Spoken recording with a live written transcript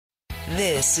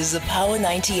This is a Power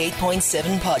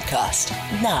 98.7 podcast.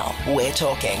 Now we're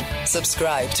talking.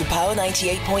 Subscribe to Power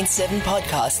 98.7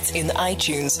 podcasts in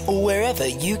iTunes or wherever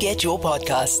you get your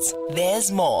podcasts.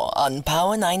 There's more on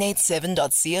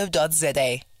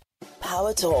power987.co.za.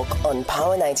 Power Talk on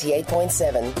Power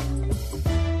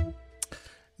 98.7.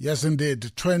 Yes,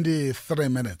 indeed. 23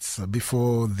 minutes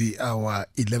before the hour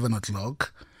 11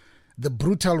 o'clock. The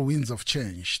brutal winds of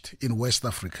change in West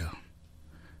Africa.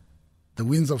 The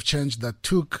winds of change that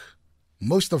took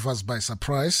most of us by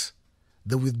surprise.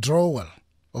 The withdrawal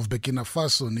of Burkina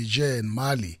Faso, Niger and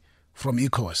Mali from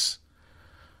ECOWAS.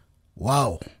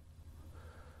 Wow.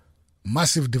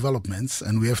 Massive developments,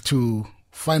 and we have to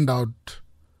find out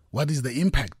what is the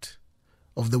impact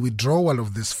of the withdrawal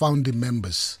of these founding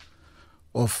members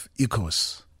of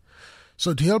ECOWAS.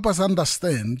 So to help us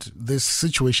understand this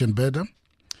situation better,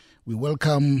 we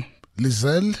welcome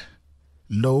Lizelle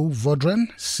Low-Vodren,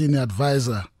 Senior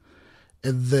Advisor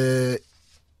at the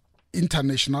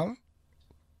International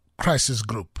Crisis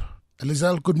Group.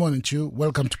 Lizelle, good morning to you.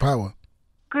 Welcome to Power.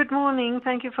 Good morning.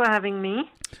 Thank you for having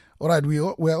me. All right. We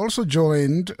are also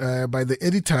joined by the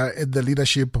editor at the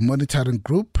Leadership Monitoring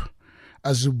Group,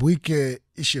 Azubuike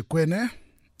Ishekwene.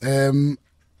 Mr.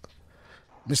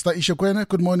 Ishekwene,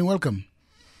 good morning. Welcome.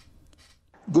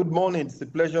 Good morning. It's a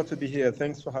pleasure to be here.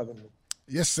 Thanks for having me.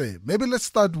 Yes, sir. Maybe let's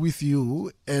start with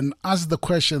you and ask the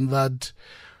question that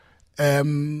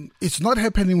it's not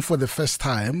happening for the first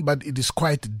time, but it is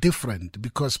quite different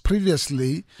because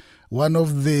previously one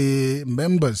of the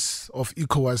members of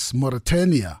ECOWAS,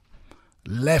 Mauritania,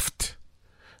 left.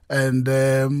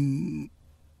 And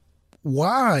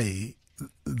why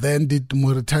then did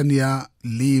Mauritania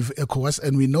leave ECOWAS?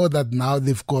 And we know that now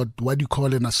they've got what you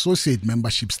call an associate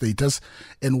membership status.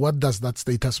 And what does that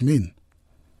status mean?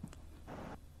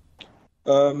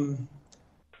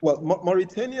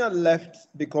 Mauritania left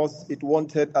because it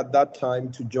wanted at that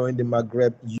time to join the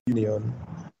Maghreb Union.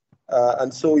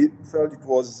 And so it felt it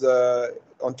was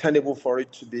untenable for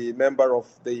it to be a member of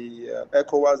the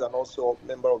ECOWAS and also a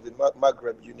member of the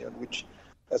Maghreb Union, which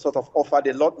sort of offered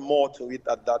a lot more to it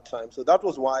at that time. So that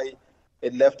was why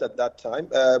it left at that time.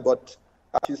 But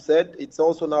as you said, it's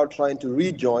also now trying to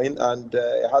rejoin and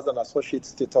it has an associate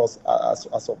status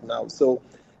as of now. So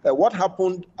what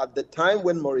happened at the time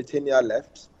when Mauritania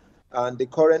left and the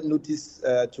current notice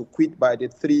to quit by the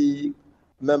three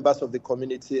members of the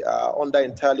community are under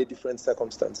entirely different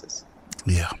circumstances.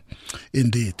 Yeah,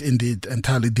 indeed,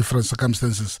 entirely different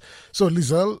circumstances. So,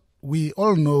 Lizelle, we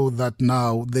all know that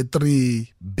now the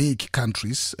three big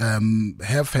countries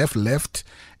have left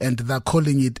and they're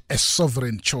calling it a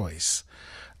sovereign choice.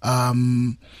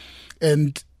 And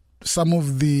some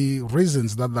of the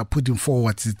reasons that they're putting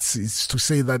forward it's to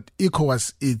say that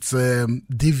ECOWAS is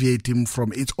deviating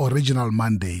from its original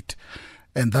mandate.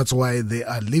 And that's why they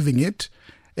are leaving it.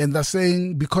 And they're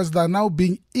saying because they're now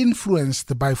being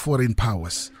influenced by foreign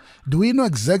powers. Do we know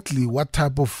exactly what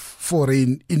type of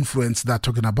foreign influence they're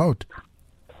talking about?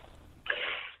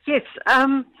 Yes.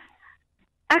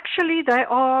 Actually, they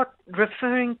are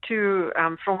referring to,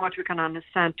 from what we can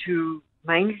understand, to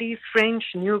mainly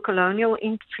French neo-colonial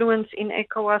influence in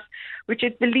ECOWAS, which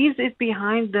it believes is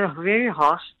behind the very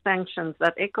harsh sanctions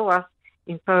that ECOWAS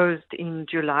imposed in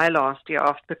July last year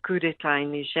after the coup d'etat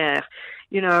in Niger.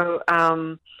 You know,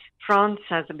 France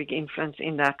has a big influence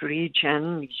in that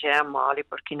region, Niger, Mali,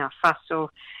 Burkina Faso,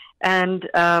 and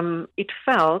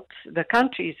the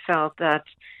countries felt that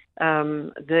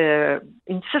the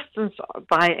insistence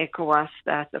by ECOWAS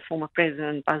that the former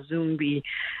President Bazoum be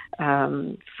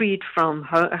freed from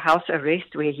house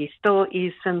arrest, where he still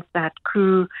is since that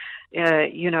coup,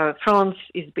 France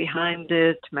is behind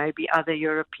it, maybe other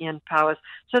European powers.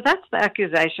 So that's the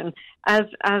accusation. As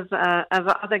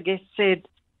the other guest said,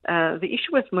 the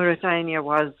issue with Mauritania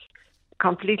was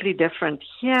completely different.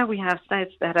 Here we have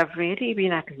states that have really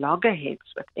been at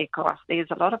loggerheads with ECOWAS.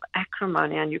 There's a lot of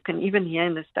acrimony, and you can even hear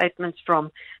in the statements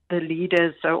from the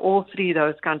leaders. So all three of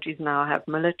those countries now have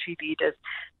military leaders.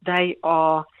 They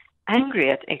are angry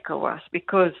at ECOWAS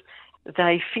because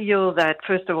they feel that,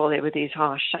 first of all, there were these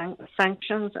harsh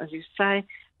sanctions, as you say,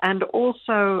 and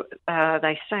also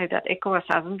they say that ECOWAS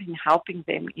hasn't been helping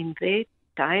them in their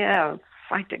dire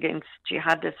fight against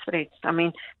jihadist threats. I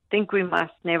mean, I think we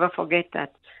must never forget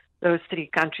that those three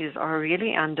countries are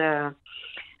really under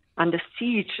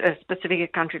siege, specifically a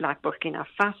country like Burkina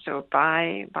Faso,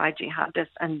 by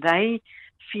jihadists, and they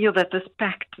feel that this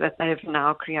pact that they've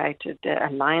now created, the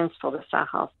Alliance for the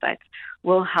Sahel States,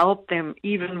 will help them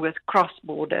even with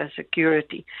cross-border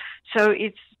security. So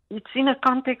it's in a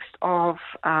context of,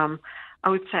 I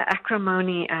would say,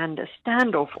 acrimony and a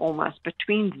standoff almost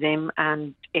between them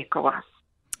and ECOWAS.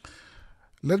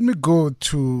 Let me go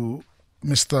to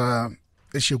Mr.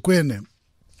 Eshekwene.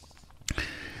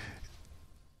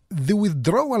 The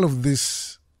withdrawal of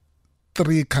these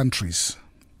three countries,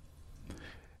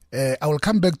 I will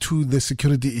come back to the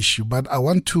security issue, but I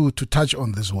want to touch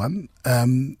on this one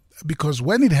because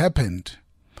when it happened,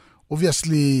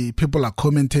 obviously people are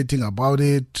commentating about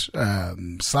it,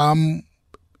 some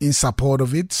in support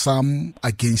of it, some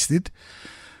against it.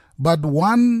 But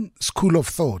one school of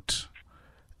thought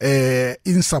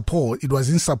it was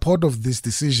in support of this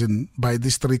decision by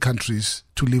these three countries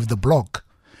to leave the bloc.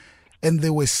 And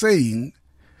they were saying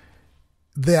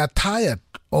they are tired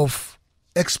of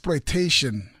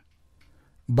exploitation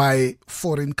by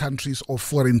foreign countries or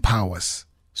foreign powers.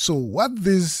 So what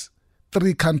these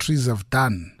three countries have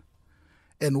done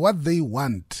and what they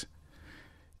want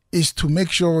is to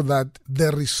make sure that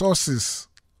the resources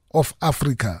of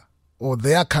Africa or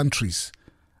their countries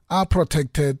are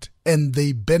protected and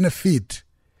they benefit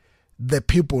the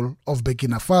people of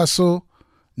Burkina Faso,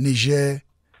 Niger,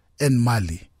 and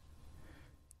Mali.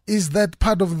 Is that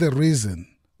part of the reason?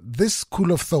 This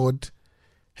school of thought,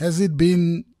 so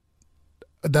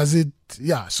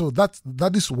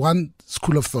that is one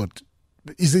school of thought.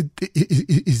 Is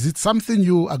it something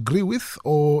you agree with,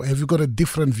 or have you got a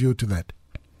different view to that?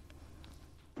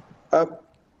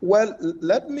 Well,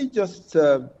 let me just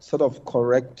sort of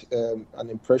correct an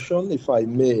impression, if I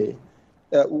may.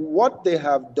 What they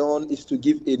have done is to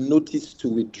give a notice to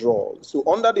withdraw. So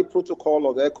under the protocol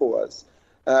of ECOWAS,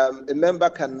 a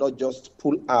member cannot just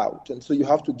pull out. And so you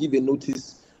have to give a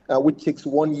notice which takes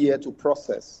 1 year to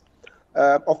process.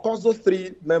 Of course, those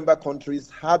three member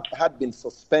countries had been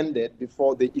suspended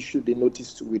before they issued the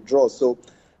notice to withdraw. So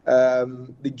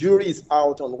the jury is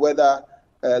out on whether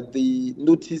the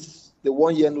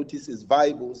 1 year notice is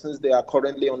viable since they are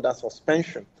currently under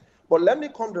suspension. But let me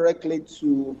come directly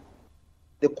to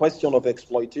the question of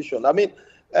exploitation. I mean,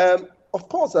 of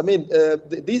course,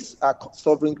 these are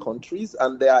sovereign countries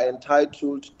and they are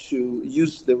entitled to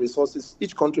use the resources.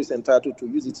 Each country is entitled to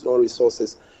use its own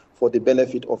resources for the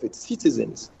benefit of its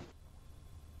citizens.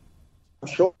 I'm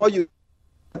sure you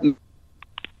in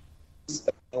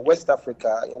West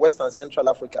Africa, in West and Central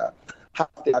Africa, have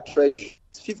their treasuries.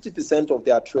 50% of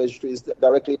their treasuries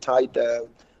directly tied,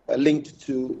 linked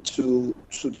to treasury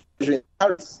in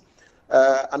Paris,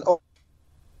 and all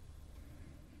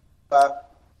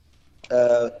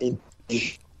in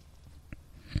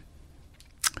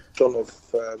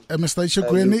Mr.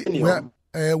 Eshekwene,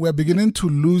 we're beginning to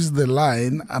lose the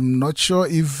line. I'm not sure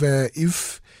if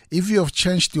you have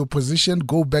changed your position,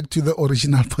 go back to the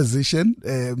original position.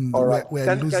 All right.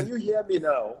 Can you hear me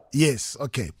now? Yes.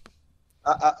 Okay.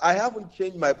 I haven't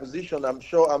changed my position. I'm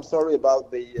sorry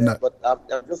about but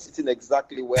I'm just sitting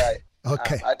exactly where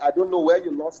I don't know where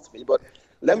you lost me, but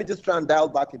let me just try and dial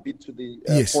back a bit to the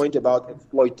point about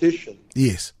exploitation.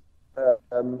 Yes.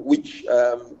 Which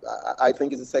I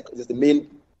think is the main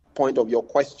point of your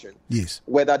question. Yes.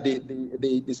 Whether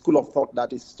the school of thought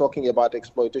that is talking about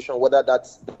exploitation, whether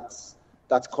that's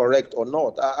correct or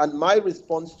not. And my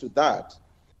response to that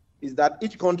is that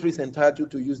each country is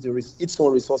entitled to use its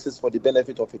own resources for the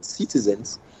benefit of its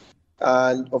citizens.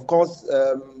 And of course,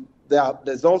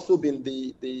 there's also been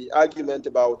the argument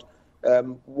about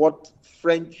what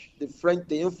the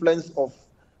influence of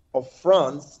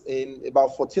France in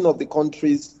about 14 of the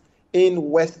countries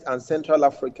in West and Central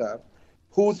Africa,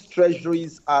 whose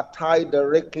treasuries are tied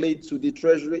directly to the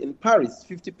treasury in Paris.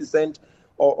 50%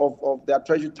 of their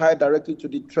treasury tied directly to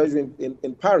the treasury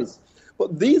in Paris.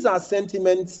 But these are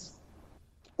sentiments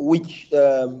which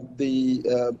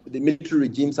the military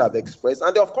regimes have expressed.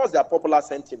 And of course, they are popular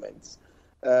sentiments.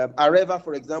 Areva,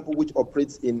 for example, which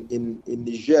operates in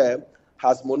Niger,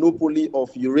 has monopoly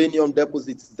of uranium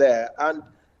deposits there. And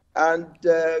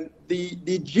the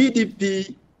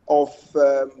GDP of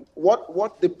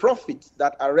what the profit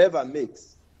that Areva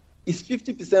makes is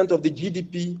 50% of the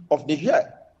GDP of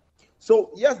Niger. So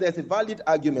yes, there's a valid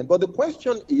argument, but the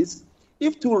question is,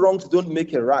 if two wrongs don't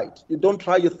make a right, you don't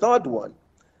try a third one.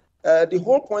 The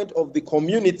whole point of the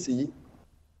community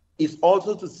is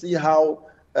also to see how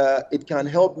it can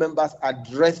help members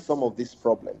address some of these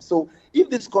problems. So if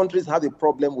these countries have a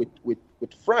problem with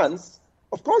France,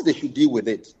 of course they should deal with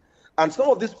it. And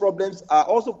some of these problems are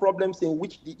also problems in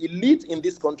which the elite in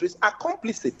these countries are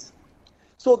complicit.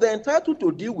 So they're entitled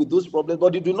to deal with those problems,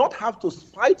 but they do not have to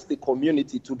spite the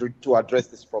community to address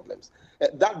these problems.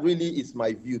 That really is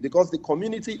my view, because the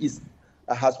community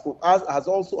has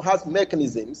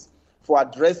mechanisms for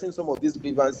addressing some of these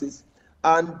grievances.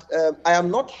 And I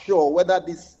am not sure whether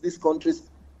these countries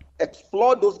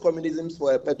explore those mechanisms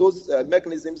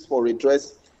for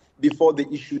redress before they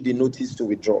issue the notice to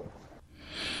withdraw.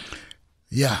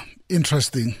 Yeah,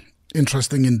 interesting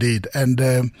indeed, and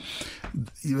I'm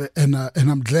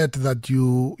glad that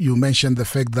you mentioned the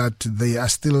fact that they are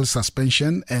still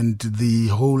suspension, and the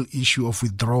whole issue of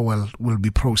withdrawal will be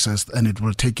processed, and it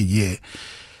will take a year.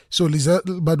 So, Lisa,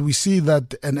 but we see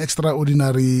that an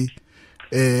extraordinary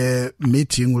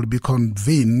meeting will be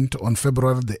convened on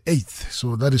February the 8th.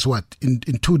 So that is what, in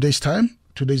 2 days' time.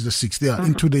 Today's the 6th. Yeah,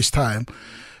 in 2 days' time.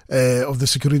 Of the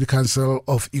Security Council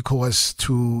of ECOWAS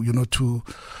to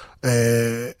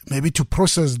maybe to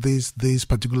process these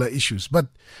particular issues. But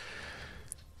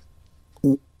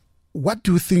what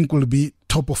do you think will be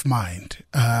top of mind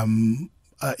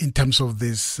in terms of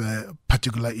this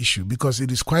particular issue? Because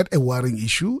it is quite a worrying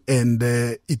issue, and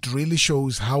it really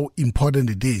shows how important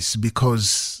it is,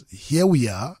 because here we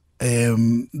are,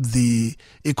 the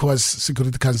ECOWAS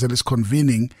Security Council is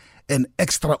convening an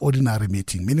extraordinary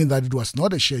meeting, meaning that it was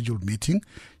not a scheduled meeting.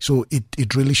 So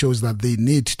it really shows that they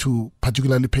need to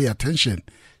particularly pay attention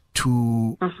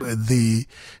to the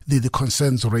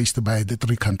concerns raised by the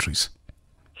three countries.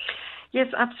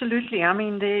 Yes, absolutely. I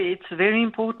mean, it's very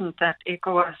important that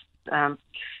ECOWAS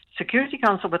Security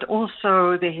Council, but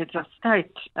also the heads of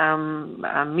state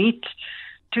meet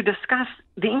to discuss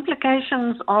the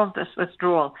implications of this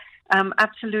withdrawal.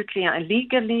 Absolutely.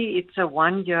 Legally, it's a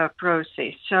one-year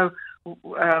process. So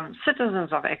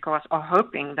citizens of ECOWAS are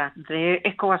hoping that their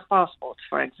ECOWAS passports,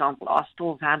 for example, are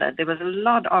still valid. There was a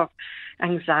lot of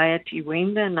anxiety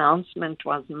when the announcement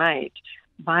was made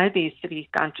by these three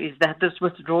countries that this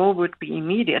withdrawal would be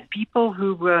immediate. People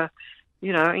who were,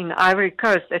 in Ivory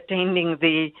Coast attending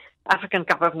the African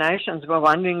Cup of Nations were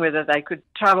wondering whether they could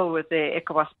travel with their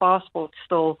ECOWAS passports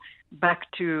still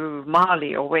back to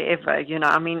Mali or wherever.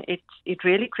 It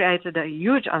really created a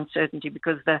huge uncertainty,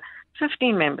 because the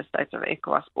 15 member states of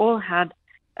ECOWAS all have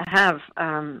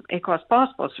ECOWAS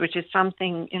passports, which is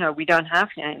something, we don't have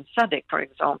here in SADC, for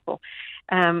example.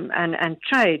 And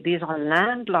trade, these are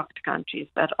landlocked countries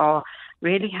that are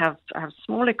really have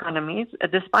small economies,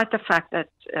 despite the fact that,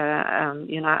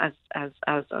 as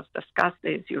discussed,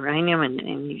 there's uranium in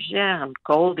Niger and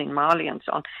gold in Mali and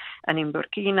so on, and in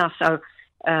Burkina. So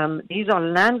these are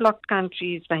landlocked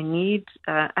countries. They need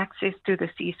access to the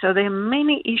sea. So there are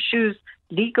many issues,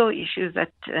 legal issues,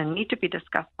 that need to be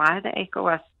discussed by the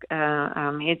ECOWAS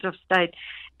heads of state,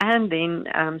 and then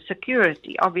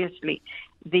security. Obviously,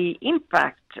 the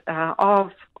impact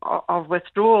of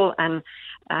withdrawal and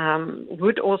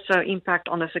would also impact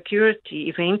on the security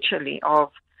eventually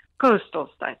of coastal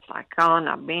states like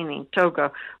Ghana, Benin,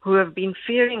 Togo, who have been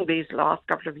fearing these last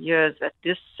couple of years that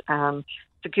this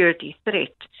security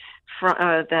threat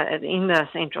in the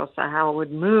Central Sahel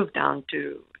would move down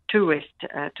to west,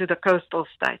 to the coastal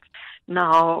states.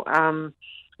 Now,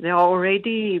 there are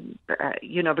already,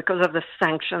 because of the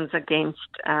sanctions against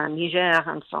Niger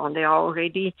and so on, there are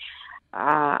already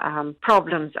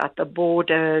problems at the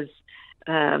borders.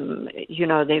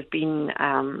 There've been,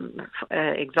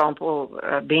 example,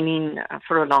 Benin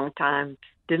for a long time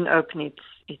didn't open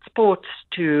its ports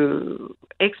to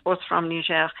exports from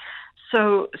Niger.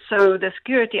 So the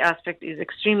security aspect is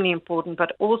extremely important,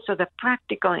 but also the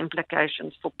practical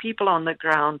implications for people on the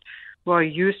ground who are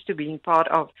used to being part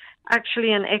of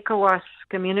actually an ECOWAS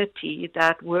community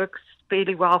that works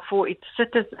fairly well for its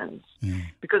citizens,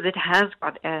 because it has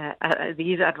got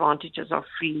these advantages of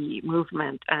free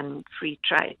movement and free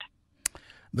trade.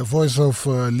 The voice of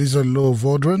Lisa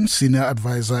Vaudran, Senior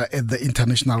Advisor at the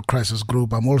International Crisis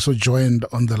Group. I'm also joined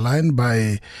on the line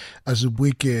by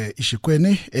Azubwike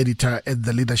Ishikwene, Editor at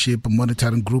the Leadership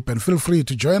Monitoring Group. And feel free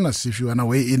to join us if you want to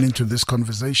weigh in into this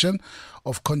conversation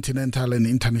of continental and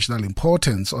international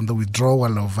importance on the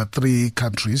withdrawal of three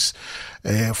countries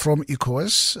from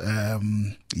ECOWAS.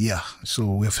 So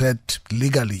we've heard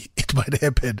legally it might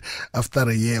happen after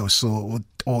a year or so,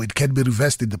 or it can be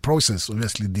reversed in the process,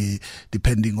 obviously,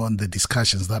 depending on the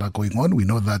discussions that are going on. We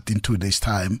know that in 2 days'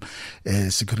 time,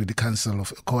 Security Council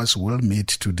of ECOWAS will meet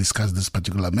to discuss these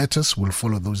particular matters. We'll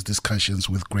follow those discussions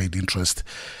with great interest.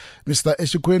 Mr.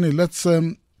 Eshikwene, let's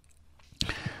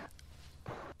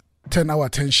turn our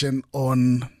attention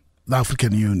on the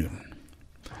African Union.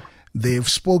 They've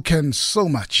spoken so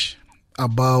much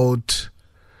about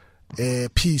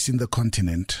peace in the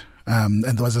continent, and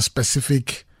there was a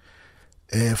specific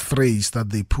phrase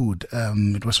that they put.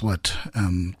 It was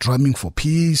drumming for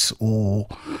peace, or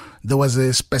there was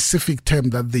a specific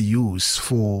term that they use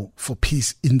for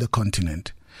peace in the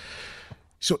continent.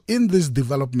 So in these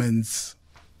developments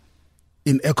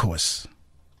in ECOWAS,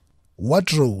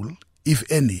 what role, if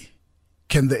any,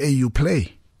 can the AU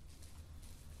play?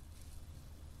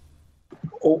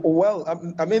 Well,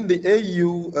 I mean, the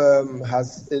AU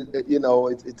has,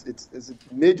 it's a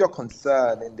major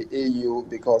concern in the AU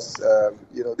because,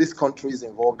 these countries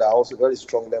involved are also very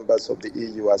strong members of the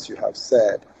AU, as you have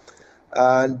said.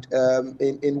 And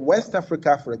in West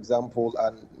Africa, for example,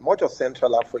 and much of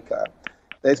Central Africa,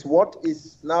 there's what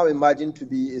is now imagined to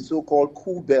be a so-called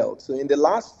coup belt. So in the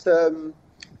last 4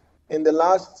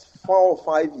 or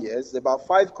 5 years, about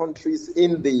 5 countries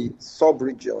in the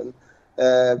sub-region,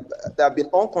 there have been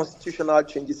unconstitutional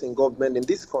changes in government in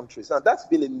these countries. And that's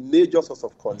been a major source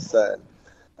of concern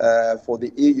for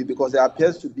the EU, because there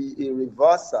appears to be a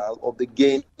reversal of the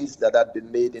gains that had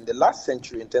been made in the last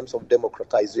century in terms of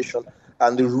democratization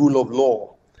and the rule of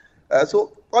law.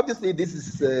 So obviously, this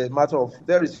is a matter of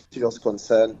very serious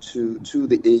concern to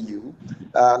the AU.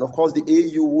 And of course, the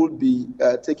AU would be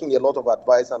taking a lot of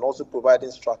advice and also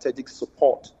providing strategic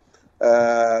support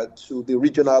to the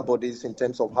regional bodies in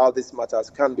terms of how these matters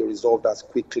can be resolved as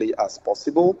quickly as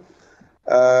possible.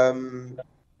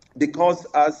 Because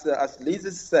as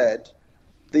Liz said,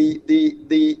 the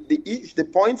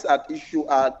points at issue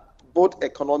are both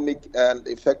economic and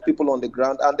affect people on the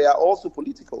ground, and they are also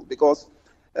political. Because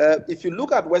if you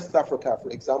look at West Africa,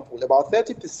 for example, about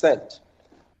 30%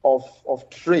 of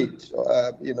trade,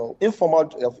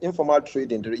 informal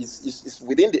trade is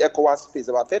within the ECOWAS space.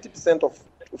 About 30% of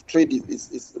trade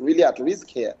is really at risk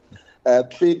here.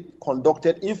 Trade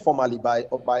conducted informally by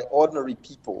ordinary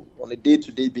people on a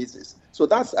day-to-day basis. So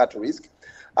that's at risk.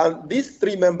 And these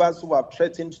 3 members who have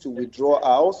threatened to withdraw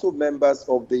are also members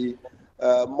of the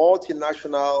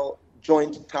multinational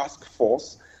joint task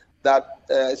force that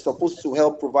is supposed to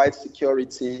help provide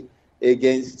security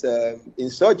against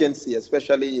insurgency,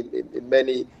 especially in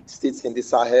many states in the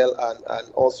Sahel and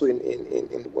also in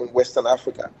Western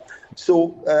Africa.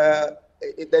 So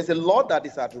there's a lot that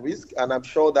is at risk, and I'm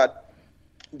sure that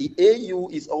the AU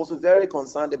is also very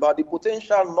concerned about the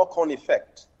potential knock-on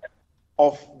effect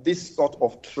of this sort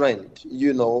of trend,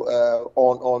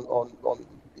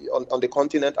 on the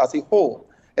continent as a whole,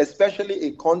 especially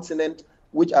a continent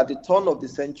which at the turn of the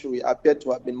century appeared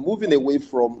to have been moving away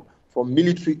from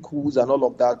military coups and all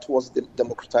of that towards the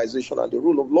democratization and the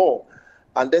rule of law.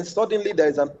 And then suddenly there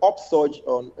is an upsurge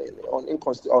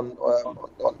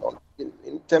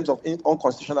in terms of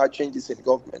unconstitutional changes in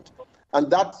government.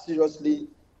 And that seriously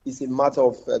is a matter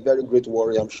of very great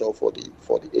worry, I'm sure, for the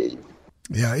AU.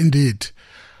 Yeah, indeed.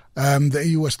 The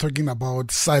EU was talking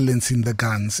about silencing the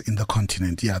guns in the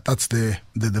continent. Yeah, that's the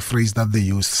phrase that they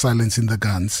use, silencing the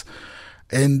guns.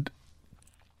 And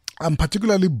I'm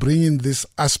particularly bringing this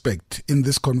aspect in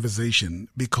this conversation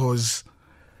because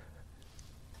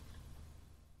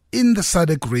in the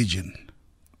SADC region,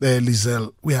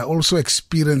 Lizelle, we are also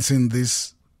experiencing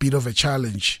this bit of a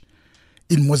challenge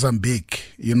in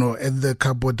Mozambique, at the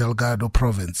Cabo Delgado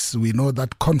province. We know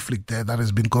that conflict there that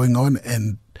has been going on,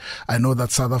 and I know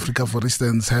that South Africa, for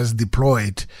instance, has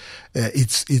deployed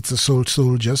its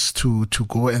soldiers to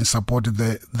go and support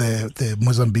the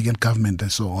Mozambican government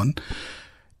and so on.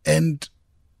 And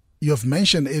you have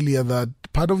mentioned earlier that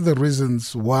part of the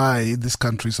reasons why these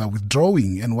countries are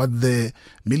withdrawing and what the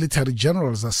military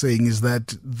generals are saying is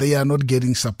that they are not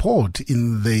getting support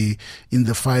in the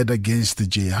fight against the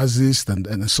jihadists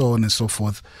and so on and so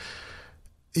forth.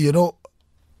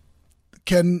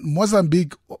 Can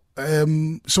Mozambique,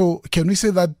 so can we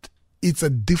say that it's a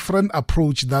different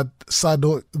approach that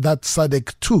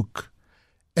SADC took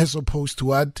as opposed to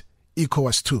what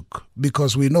ECOWAS took?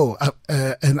 Because we know,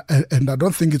 and I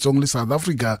don't think it's only South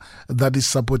Africa that is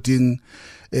supporting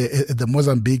the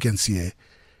Mozambicans here.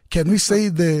 Can we say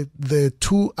the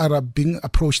two are being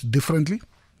approached differently?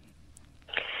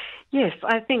 Yes,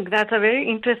 I think that's a very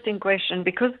interesting question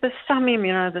because the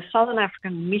SAMIM, the Southern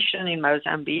African Mission in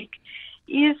Mozambique,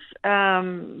 is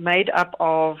made up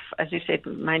of, as you said,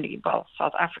 mainly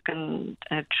South African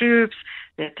troops.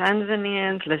 The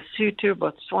Tanzanians, Lesotho,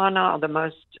 Botswana are the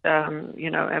most,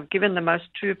 have given the most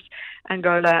troops.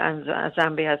 Angola and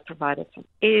Zambia has provided some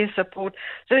air support.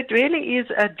 So it really is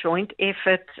a joint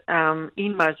effort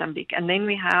in Mozambique. And then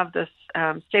we have this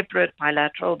separate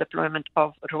bilateral deployment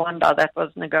of Rwanda that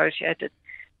was negotiated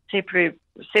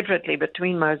separately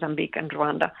between Mozambique and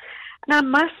Rwanda. And I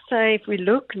must say, if we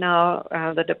look now,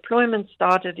 the deployment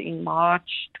started in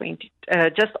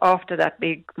just after that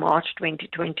big March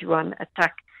 2021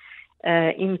 attack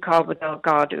in Cabo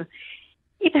Delgado.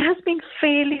 It has been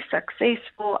fairly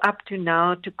successful up to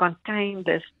now to contain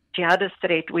this jihadist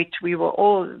threat, which we were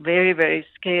all very, very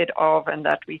scared of and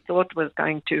that we thought was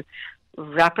going to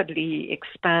rapidly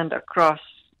expand across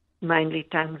mainly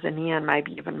Tanzania and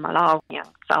maybe even Malawi and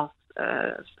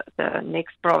the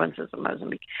next provinces of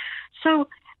Mozambique. So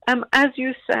As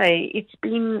you say, it's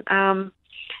been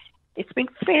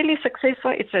fairly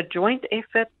successful. It's a joint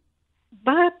effort,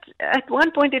 but at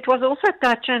one point it was also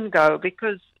touch and go,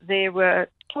 because there were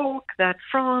talk that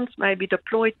France maybe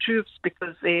deploy troops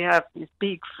because they have this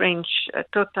big French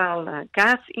Total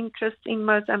gas interest in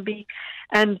Mozambique,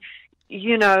 and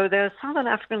the Southern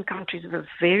African countries were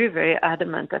very, very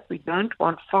adamant that we don't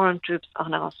want foreign troops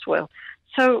on our soil.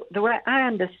 So the way I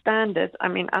understand it,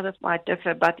 others might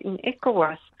differ, but in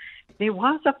ECOWAS, there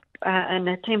was an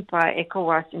attempt by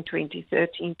ECOWAS in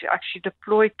 2013 to actually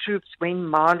deploy troops when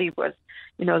Mali was,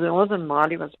 northern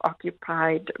Mali was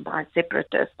occupied by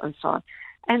separatists and so on.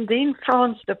 And then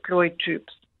France deployed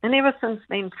troops. And ever since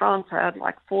then, France had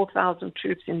like 4,000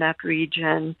 troops in that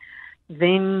region.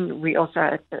 Then we also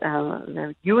had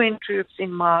the UN troops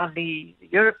in Mali, the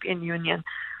European Union.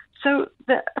 So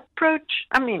the approach,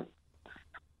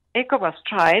 ECOWAS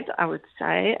tried, I would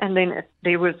say, and then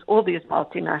there was all these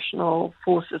multinational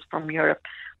forces from Europe.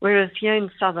 Whereas here in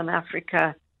Southern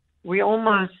Africa, we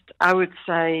almost, I would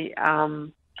say,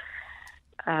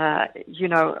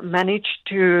 managed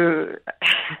to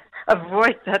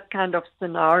avoid that kind of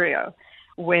scenario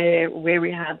where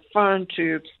we had foreign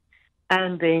troops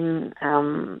and then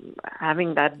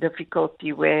having that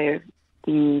difficulty where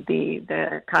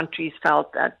the countries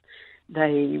felt that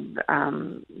they,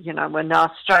 were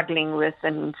now struggling with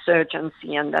an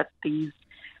insurgency, and that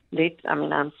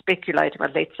I'm speculating,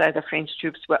 but let's say the French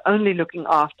troops were only looking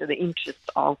after the interests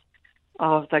of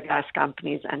the gas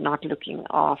companies and not looking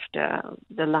after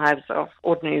the lives of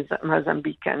ordinary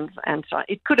Mozambicans and so on.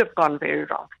 It could have gone very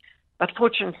wrong. But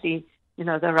fortunately,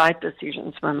 the right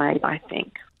decisions were made, I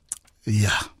think.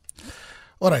 Yeah.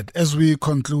 All right. As we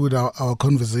conclude our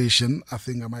conversation, I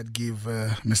think I might give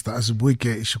Mr.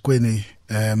 Azibuike Ishikwene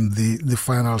the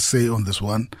final say on this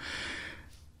one.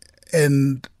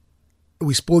 And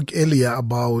we spoke earlier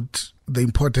about the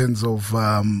importance of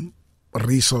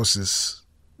resources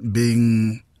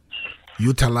being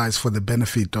utilized for the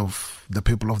benefit of the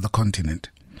people of the continent.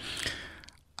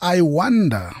 I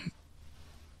wonder,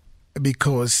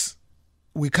 because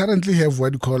we currently have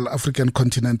what we call African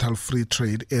Continental Free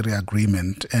Trade Area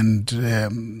Agreement, and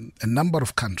a number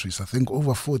of countries, I think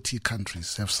over 40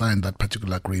 countries, have signed that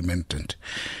particular agreement, and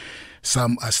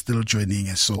some are still joining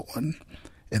and so on.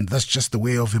 And that's just a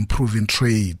way of improving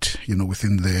trade,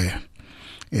 within the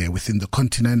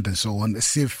continent and so on,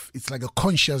 as if it's like a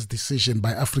conscious decision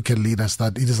by African leaders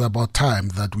that it is about time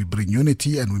that we bring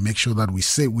unity and we make sure that we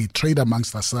trade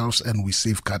amongst ourselves and we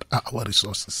safeguard our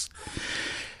resources.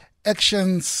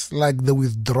 Actions like the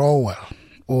withdrawal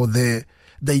or the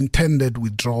intended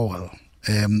withdrawal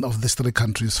of these three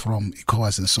countries from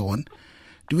ECOWAS and so on,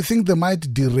 do you think they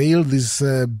might derail this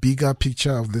bigger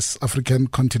picture of this African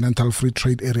Continental Free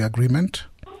Trade Area Agreement,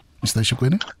 Mr.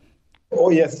 Ishikwene? Oh,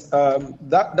 yes.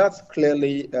 That's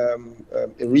clearly a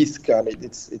risk, and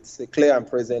it's a clear and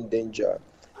present danger.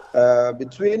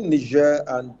 Between Niger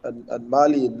and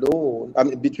Mali alone,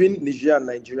 between Niger and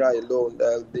Nigeria alone,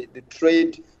 the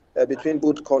trade between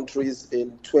both countries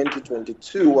in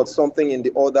 2022 was something in the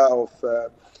order of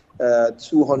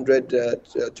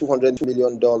 $200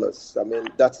 million.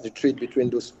 That's the trade between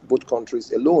those both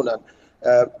countries alone, and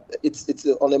it's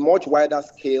on a much wider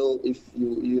scale if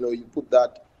you put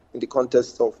that in the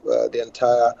context of the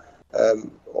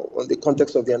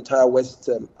entire West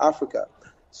Africa.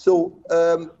 So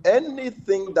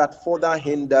anything that further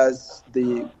hinders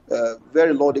the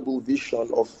very laudable vision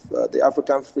of the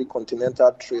African Free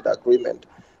Continental Trade Agreement,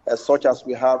 such as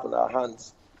we have in our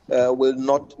hands,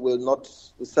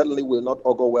 certainly will not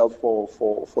augur well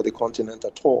for the continent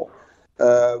at all.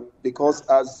 Because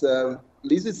as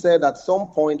Lizzie said at some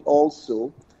point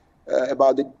also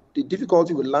about the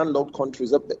difficulty with landlocked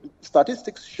countries,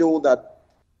 statistics show that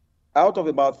out of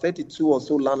about 32 or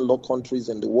so landlocked countries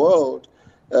in the world,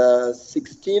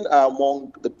 16 are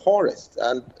among the poorest.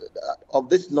 And of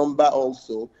this number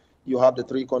also, you have the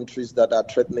three countries that are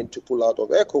threatening to pull out of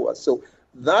ECOWAS. So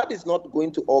that is not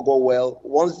going to augur well.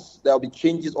 Once there will be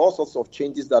changes, all sorts of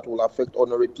changes that will affect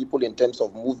ordinary people in terms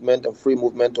of movement and free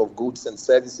movement of goods and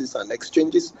services and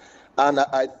exchanges. And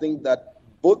I think that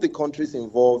both the countries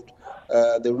involved,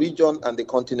 the region and the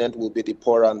continent, will be the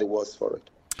poorer and the worse for it.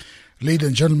 Ladies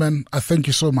and gentlemen, I thank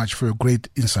you so much for your great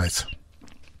insights.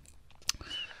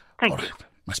 Thank you.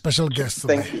 My special guest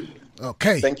today. Thank you.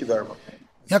 Okay. Thank you very much.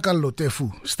 Nyakalo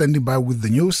Tefu, standing by with the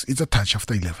news. It's a touch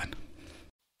after 11.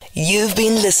 You've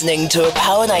been listening to a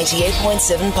Power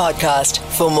 98.7 podcast.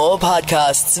 For more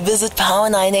podcasts, visit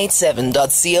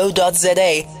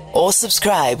power987.co.za or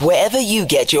subscribe wherever you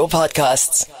get your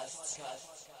podcasts.